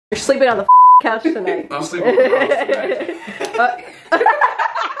You're sleeping on the couch tonight. I'm sleeping on the couch tonight.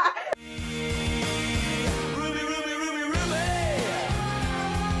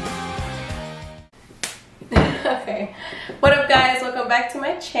 Okay, what up guys, welcome back to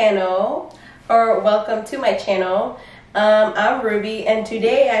my channel, or welcome to my channel. I'm Ruby and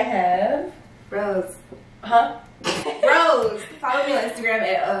today I have Rose. Huh? Rose. Follow me on Instagram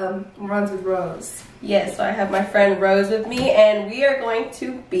at Runs with Rose. Yes, so I have my friend Rose with me and we are going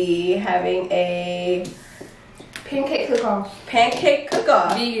to be having a Pancake cook-off. Pancake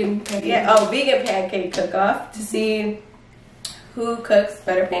cook-off. Vegan pancake. Yeah, oh, vegan pancake cook-off to see who cooks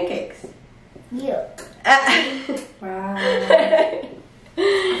better pancakes. You. Wow. I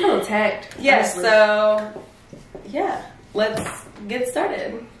feel attacked. Yeah, honestly. so yeah, let's get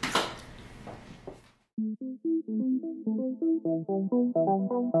started.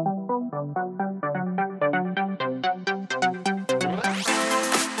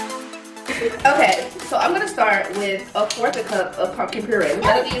 Okay, so I'm gonna start with a fourth a cup of pumpkin puree.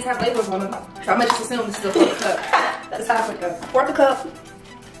 None of these have labels on them, so I'm gonna just assume this is a fourth a cup. That's half a cup. Fourth a cup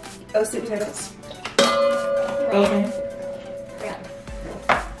of sweet potatoes. Okay.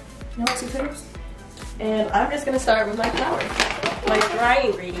 You want sweet potatoes? And I'm just gonna start with my flour, my dry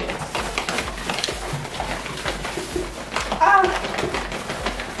ingredients.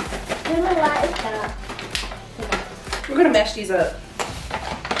 We're gonna mash these up.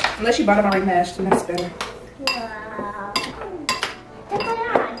 Unless you bought them already mashed, then that's better. Wow.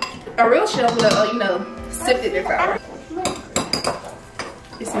 A real chef will, you know, sifted their flour.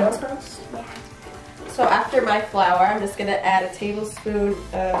 It smells gross. So after my flour, I'm just gonna add a tablespoon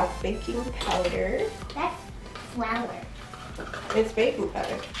of baking powder. That's flour. It's baking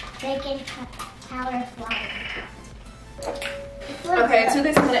powder. Baking powder flour. Okay, to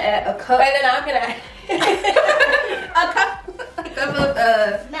this I'm gonna add a cup. And then I'm gonna add a cup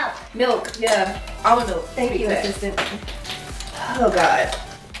of Milk. milk. Yeah, almond milk. Thank you, Sweet assistant. Oh God,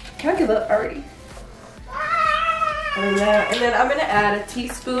 can I give up already? And then I'm gonna add a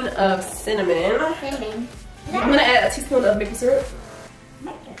teaspoon of cinnamon. Cinnamon. I'm gonna add a teaspoon of maple syrup,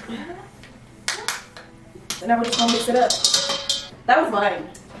 and now we're just gonna mix it up. That was mine.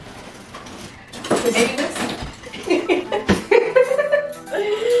 Maybe this.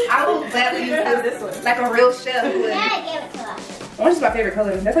 I will gladly use this one, like a real chef would. Yeah, I gave it to us. Orange is my favorite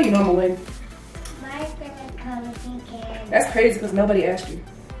color. That's how you know I'm gonna win. My favorite color is pink. That's crazy because nobody asked you.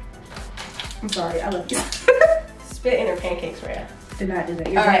 I'm sorry, I love you. Spit in her pancakes, Rhea. Did not do that.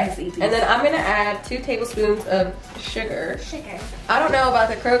 You're Alright, right. and then I'm gonna add 2 tablespoons of sugar. Sugar. I don't know about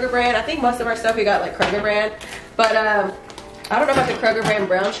the Kroger brand. I think most of our stuff we got like Kroger brand. But I don't know about the Kroger brand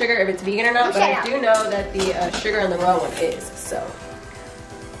brown sugar, if it's vegan or not, but I do know that the sugar in the raw one is, so.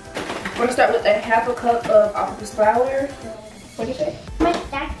 We're gonna start with a half a cup of all-purpose flour. What do you say?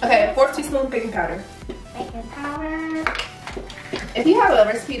 Okay, 4 teaspoons baking powder. Baking powder. If you have a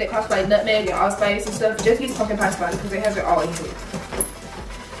recipe that calls for like nutmeg and allspice and stuff, just use pumpkin pie spice because it has it all into it.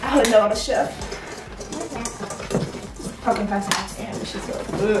 I don't know, I'm a chef. What's that? Pumpkin pie spice. Damn, this shit's so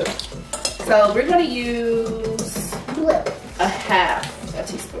good. So we're gonna use Blue. a half a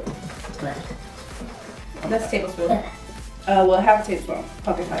teaspoon. That's a tablespoon. Well, half a tablespoon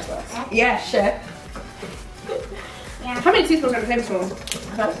pumpkin pie spice. Yeah, chef. Yeah. How many teaspoons are in a tablespoon?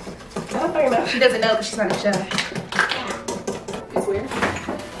 Huh? I don't fucking know. She doesn't know because she's not a chef. It's weird.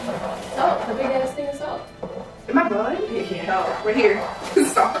 Salt, the big ass thing of salt. Am I blind? Yeah. No, we're here.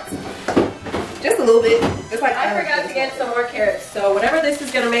 Salt. Just a little bit. It's like I forgot to get some more carrots, so whatever this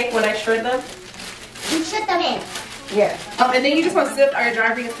is gonna make when I shred them. You shut them in. Yeah. And then you just want to sift all your dry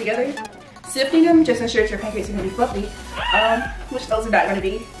ingredients together. Sifting them just ensures your pancakes are gonna be fluffy. Which those are not gonna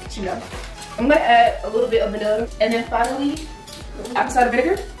be, but you know. I'm gonna add a little bit of vanilla, and then finally, apple cider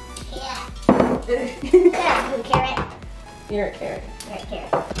vinegar. Yeah. Yeah, blue carrot. You're a carrot. Red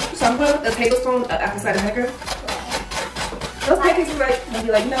carrot. So I'm gonna put a tablespoon of apple cider vinegar. Those pancakes are like, when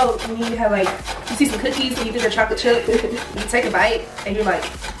you like, no, when you have like, you see some cookies and you do your chocolate chip, you take a bite and you're like,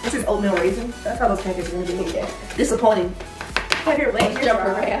 this is oatmeal raisin. That's how those pancakes are gonna be. Yeah. Disappointing. Have your legs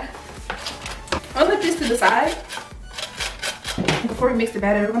jumper, yeah. I'll put this to the side. Before we mix the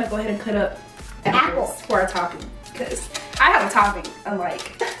batter, we're gonna go ahead and cut up apples for our topping. Because I have a topping,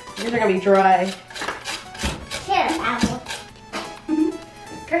 unlike. These are gonna be dry. Here, apple.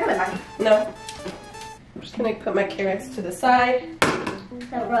 Can I have a knife? No. I'm just gonna put my carrots to the side.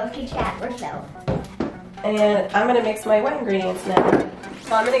 So Rose can chat herself. And I'm gonna mix my wet ingredients now.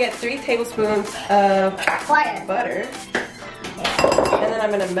 So I'm gonna get 3 tablespoons of butter. And then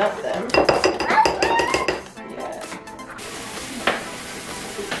I'm gonna melt them. Yeah.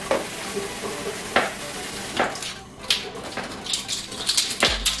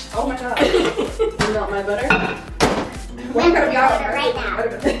 Oh my god. You melt my butter? Well, you gotta be all Right now.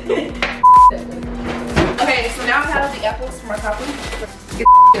 Okay, so now I have the apples for my topping. Get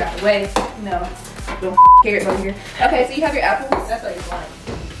the out of the way. No. Little carrots over here. Okay, so you have your apples. That's why you're blind.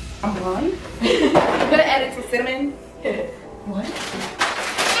 I'm blind. I'm gonna add in some cinnamon. What?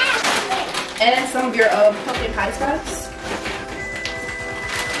 And some of your pumpkin pie spice.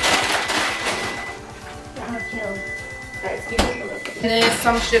 Alright, excuse me. And then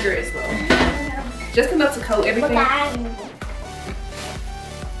some sugar as well. Just enough to coat everything. I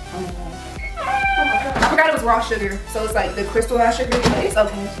forgot it was raw sugar, so it's like the crystallized sugar, but it's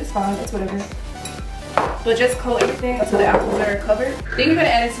okay, it's fine, it's whatever. But just coat everything until the apples are covered. Then you're gonna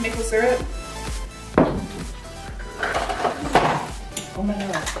add in some maple syrup. Oh my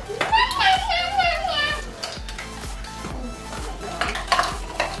god.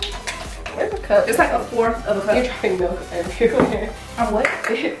 Where's the cup? It's like a fourth of a cup. You're dropping milk everywhere. I'm what?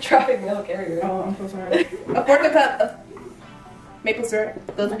 You're dropping milk everywhere. Oh, I'm so sorry. A fourth of a cup of maple syrup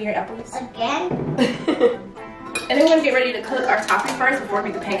goes into your apples. Again? And then we're gonna get ready to cook our topping first before we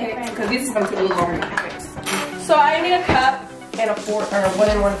make the pancakes, because this is gonna take a little longer than pancakes. So I need a cup and a 1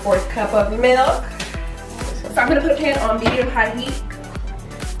 1/4 cup of milk. So I'm gonna put a pan on medium-high heat,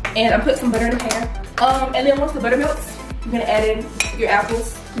 and I'm putting some butter in the pan. And then once the butter melts, you're gonna add in your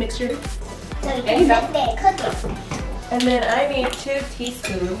apples mixture. So you can make the cooking. And then I need 2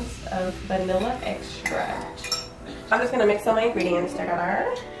 teaspoons of vanilla extract. I'm just gonna mix all my ingredients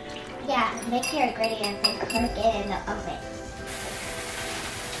together. Yeah, mix your ingredients and cook it in the oven.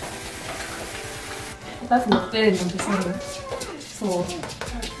 That's not thin, I'm just saying.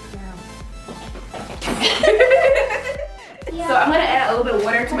 So I'm gonna add a little bit of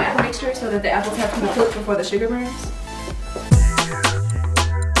water to my apple mixture so that the apples have to be cooked before the sugar burns.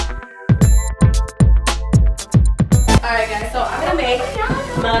 Alright guys, so I'm gonna make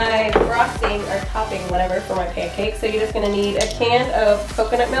my frosting or topping, whatever, for my pancakes. So you're just gonna need a can of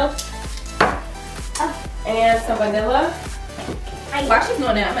coconut milk and some vanilla. While she's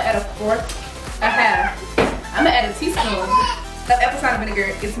doing that, I'm gonna add I'm gonna add a teaspoon of apple cider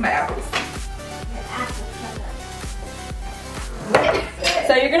vinegar into my apples.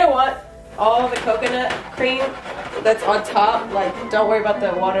 So you're gonna want all the coconut cream that's on top. Like, don't worry about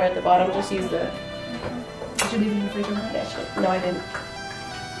the water at the bottom. Just use the. Did you leave it in the fridge? Yeah, shit. No, I didn't.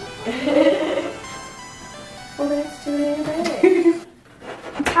 Well, let's do it.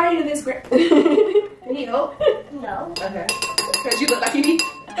 I'm tired of this. You need help? No. Okay. Because you look like you need.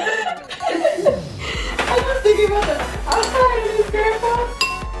 I was thinking about that. I'm tired of this, Grandpa.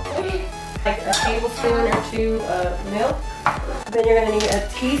 Like a tablespoon or 2 of milk. Then you're gonna need a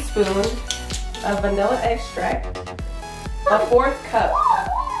teaspoon of vanilla extract, a 1/4 cup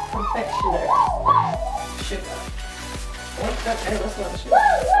confectioner's sugar. 1 cup, and that's not sugar.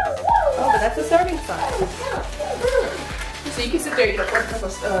 Oh, but that's a serving size. So you can sit there and eat a 1/4 cup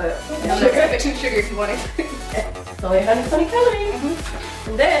of confectioner's sugar if you want it. It's only 120 calories.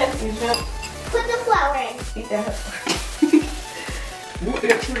 And then you just Put the flour in. eat that.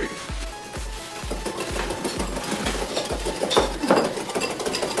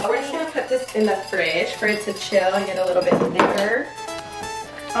 We're just gonna put this in the fridge for it to chill and get a little bit thicker.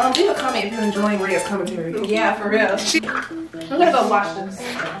 Leave a comment if you're enjoying Rhea's commentary. Yeah, for real. I'm gonna go wash this.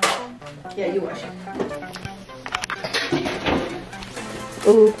 Yeah, you wash it.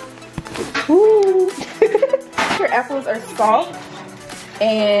 Ooh. Ooh. Your apples are soft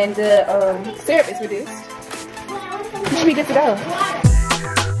and the syrup is reduced. You should be good to go.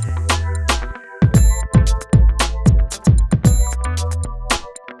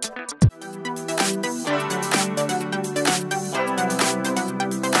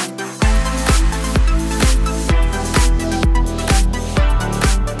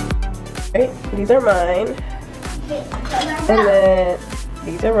 Right, these are mine. And then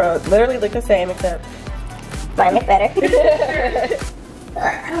these are Rose. Literally look the same except Mine look better.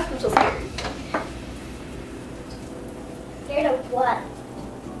 I'm so scared. Scared of what?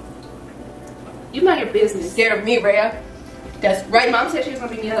 You mind your business. scared of me, Rhea. That's Right, right. Mom said she was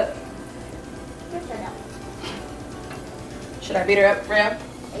gonna beat me up. Should I beat her up, Rhea?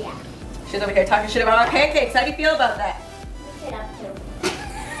 Yeah. She's over here talking shit about my pancakes. How do you feel about that? Sit up too.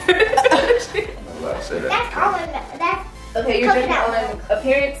 Say that. That's all in that's Okay, you're judging Coconut. on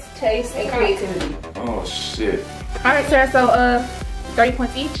appearance, taste, and creativity. Oh shit. Alright, Sarah, so 30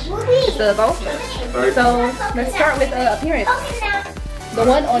 points each. It's the vote. So let's start with appearance. The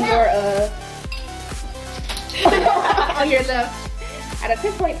one on your on your left. Out of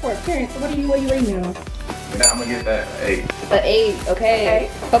 10 points for appearance, what are you rating it on? I'm gonna get that 8. An 8, okay.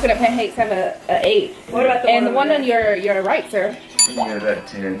 Coconut pancakes have a 8. What about the and one the one over on your right, sir? Yeah, that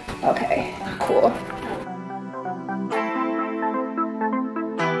 10. Okay, cool.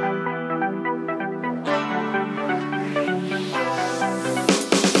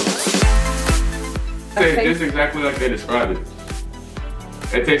 It's exactly like they described it.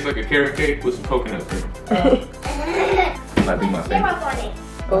 It tastes like a carrot cake with some coconut cream. Might be my favorite.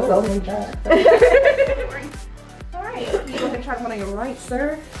 Oh my god. Alright, you go ahead and try one on your right,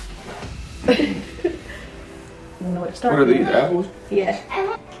 sir. You know where to start. What are these, apples? Yeah.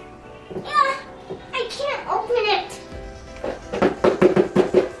 I can't open it. I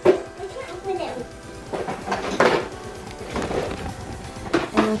can't open it.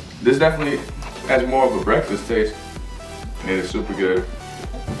 This definitely has more of a breakfast taste. It is super good.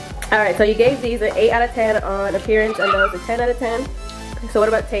 Alright, so you gave these an 8 out of 10 on appearance and those a 10 out of 10. So what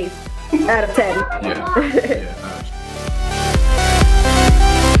about taste? Out of 10. Yeah.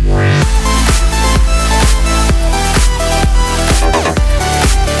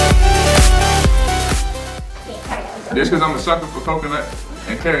 Just because I'm a sucker for coconut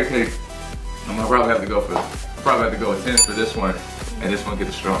and carrot cake, I'm gonna probably have to go a 10 for this one, and this one get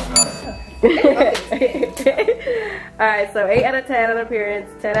a strong 9. Alright, so 8 out of 10 on appearance,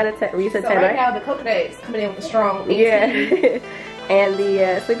 10 out of 10. You said So 10, right right? now the coconut is coming in with a strong 18. Yeah. And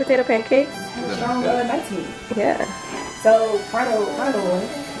the sweet potato pancakes. And a strong 19. Yeah. So final one.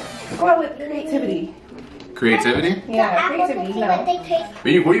 Go out with creativity. Creativity? Yeah, creativity. No.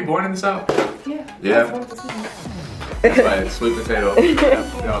 Were you born in the South? Yeah. Yeah. That's right, sweet potato.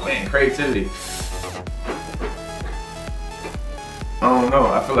 No, man, creativity. I don't know.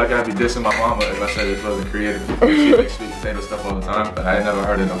 I feel like I'd be dissing my mama if I said this wasn't creative. She makes sweet potato stuff all the time, but I ain't never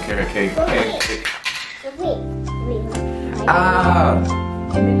heard of no carrot cake. Wait. Ah!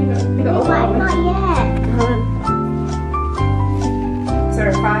 And then you go Why over. not yet?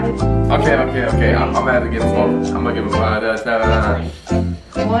 Sir, 5. Okay. I'm gonna have to give them both. I'm gonna give them 5.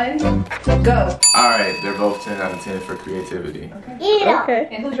 1, go. Alright, they're both 10 out of 10 for creativity. Eat it up. Okay.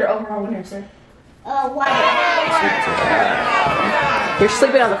 And who's your overall winner, sir? What? You're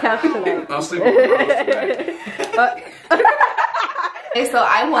sleeping on the couch tonight. I'll sleep on the couch. Okay, so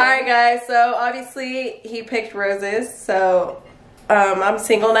I won. Alright guys, so obviously he picked roses, so I'm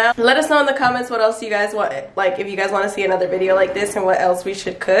single now. Let us know in the comments what else you guys want, like if you guys want to see another video like this and what else we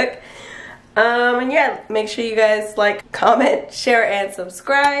should cook. And yeah, make sure you guys like, comment, share, and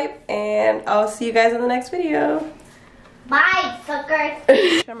subscribe, and I'll see you guys in the next video. Bye,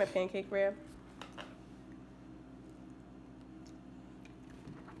 suckers. Try my pancake wrap.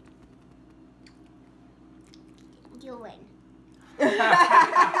 You win. You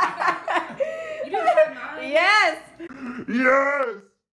didn't have 9. Yes! Yes!